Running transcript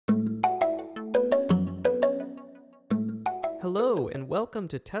Hello and welcome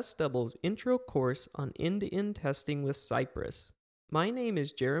to Test Double's intro course on end-to-end testing with Cypress. My name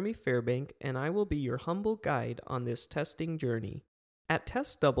is Jeremy Fairbank and I will be your humble guide on this testing journey. At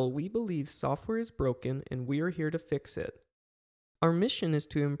Test Double, we believe software is broken and we are here to fix it. Our mission is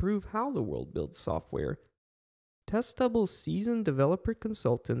to improve how the world builds software. Test Double's seasoned developer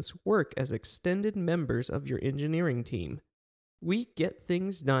consultants work as extended members of your engineering team. We get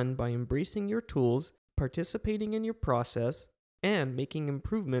things done by embracing your tools, participating in your process, and making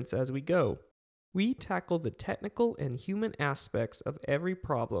improvements as we go. We tackle the technical and human aspects of every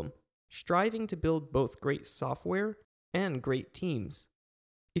problem, striving to build both great software and great teams.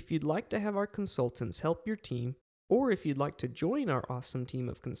 If you'd like to have our consultants help your team, or if you'd like to join our awesome team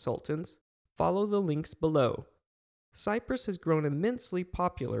of consultants, follow the links below. Cypress has grown immensely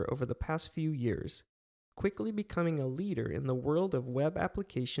popular over the past few years, quickly becoming a leader in the world of web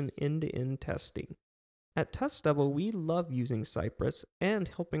application end-to-end testing. At Test Double, we love using Cypress and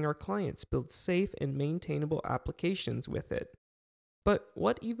helping our clients build safe and maintainable applications with it. But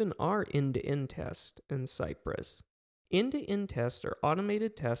what even are end-to-end tests in Cypress? End-to-end tests are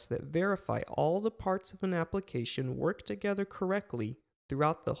automated tests that verify all the parts of an application work together correctly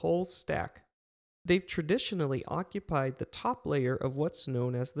throughout the whole stack. They've traditionally occupied the top layer of what's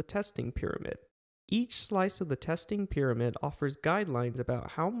known as the testing pyramid. Each slice of the testing pyramid offers guidelines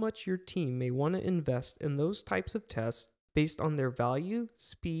about how much your team may want to invest in those types of tests based on their value,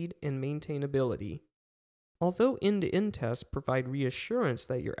 speed, and maintainability. Although end-to-end tests provide reassurance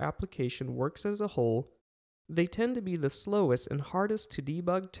that your application works as a whole, they tend to be the slowest and hardest to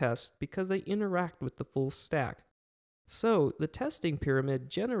debug tests because they interact with the full stack. So, the testing pyramid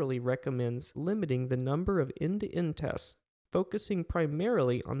generally recommends limiting the number of end-to-end tests, focusing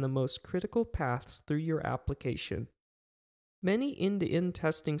primarily on the most critical paths through your application. Many end-to-end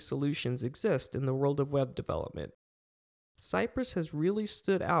testing solutions exist in the world of web development. Cypress has really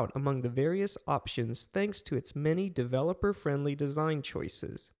stood out among the various options thanks to its many developer-friendly design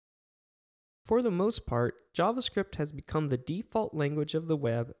choices. For the most part, JavaScript has become the default language of the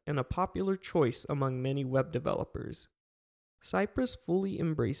web and a popular choice among many web developers. Cypress fully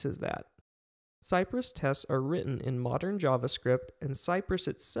embraces that. Cypress tests are written in modern JavaScript, and Cypress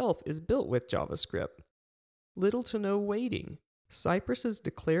itself is built with JavaScript. Little to no waiting. Cypress's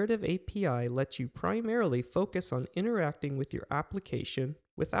declarative API lets you primarily focus on interacting with your application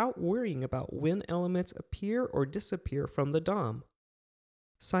without worrying about when elements appear or disappear from the DOM.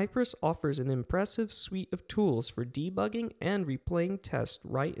 Cypress offers an impressive suite of tools for debugging and replaying tests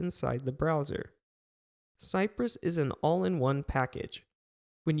right inside the browser. Cypress is an all-in-one package.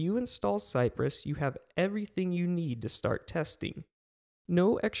 When you install Cypress, you have everything you need to start testing.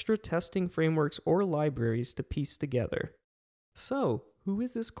 No extra testing frameworks or libraries to piece together. So, who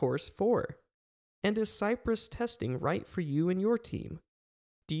is this course for? And is Cypress testing right for you and your team?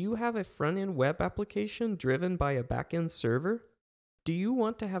 Do you have a front-end web application driven by a back-end server? Do you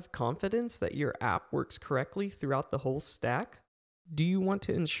want to have confidence that your app works correctly throughout the whole stack? Do you want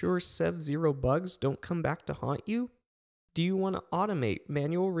to ensure Sev-zero bugs don't come back to haunt you? Do you want to automate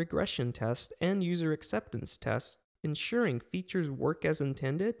manual regression tests and user acceptance tests, ensuring features work as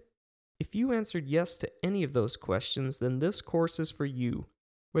intended? If you answered yes to any of those questions, then this course is for you.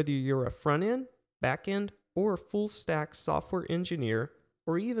 Whether you're a front-end, back-end, or full-stack software engineer,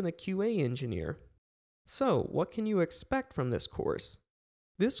 or even a QA engineer. So, what can you expect from this course?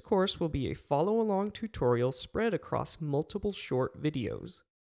 This course will be a follow-along tutorial spread across multiple short videos.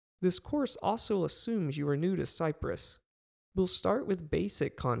 This course also assumes you are new to Cypress. We'll start with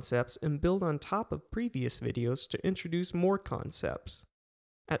basic concepts and build on top of previous videos to introduce more concepts.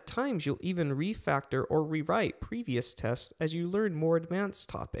 At times, you'll even refactor or rewrite previous tests as you learn more advanced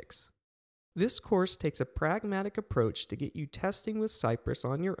topics. This course takes a pragmatic approach to get you testing with Cypress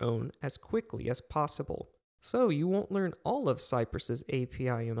on your own as quickly as possible. So you won't learn all of Cypress's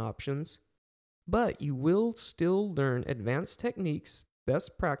API and options, but you will still learn advanced techniques,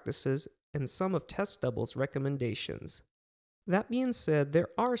 best practices, and some of Test Double's recommendations. That being said, there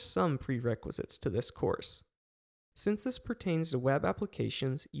are some prerequisites to this course. Since this pertains to web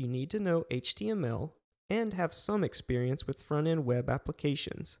applications, you need to know HTML and have some experience with front-end web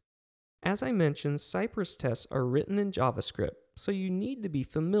applications. As I mentioned, Cypress tests are written in JavaScript, so you need to be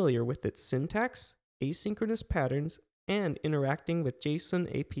familiar with its syntax, asynchronous patterns, and interacting with JSON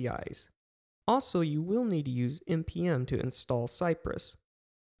APIs. Also, you will need to use npm to install Cypress.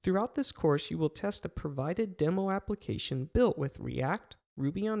 Throughout this course, you will test a provided demo application built with React,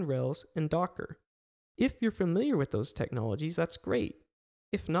 Ruby on Rails, and Docker. If you're familiar with those technologies, that's great.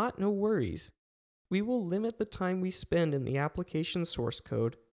 If not, no worries. We will limit the time we spend in the application source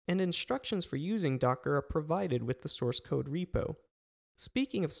code and instructions for using Docker are provided with the source code repo.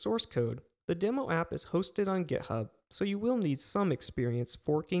 Speaking of source code, the demo app is hosted on GitHub, so you will need some experience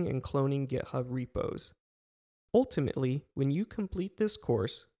forking and cloning GitHub repos. Ultimately, when you complete this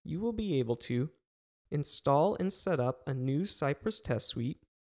course, you will be able to install and set up a new Cypress test suite,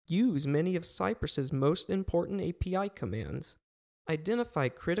 use many of Cypress's most important API commands, identify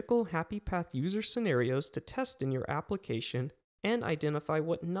critical Happy Path user scenarios to test in your application, and identify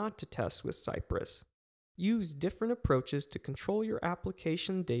what not to test with Cypress. Use different approaches to control your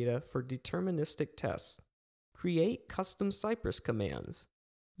application data for deterministic tests. Create custom Cypress commands.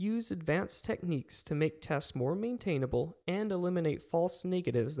 Use advanced techniques to make tests more maintainable and eliminate false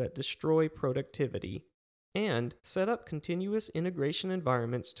negatives that destroy productivity. And set up continuous integration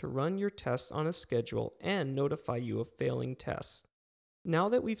environments to run your tests on a schedule and notify you of failing tests. Now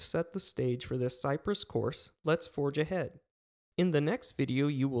that we've set the stage for this Cypress course, let's forge ahead. In the next video,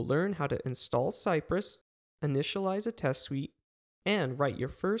 you will learn how to install Cypress, initialize a test suite, and write your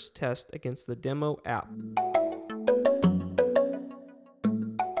first test against the demo app.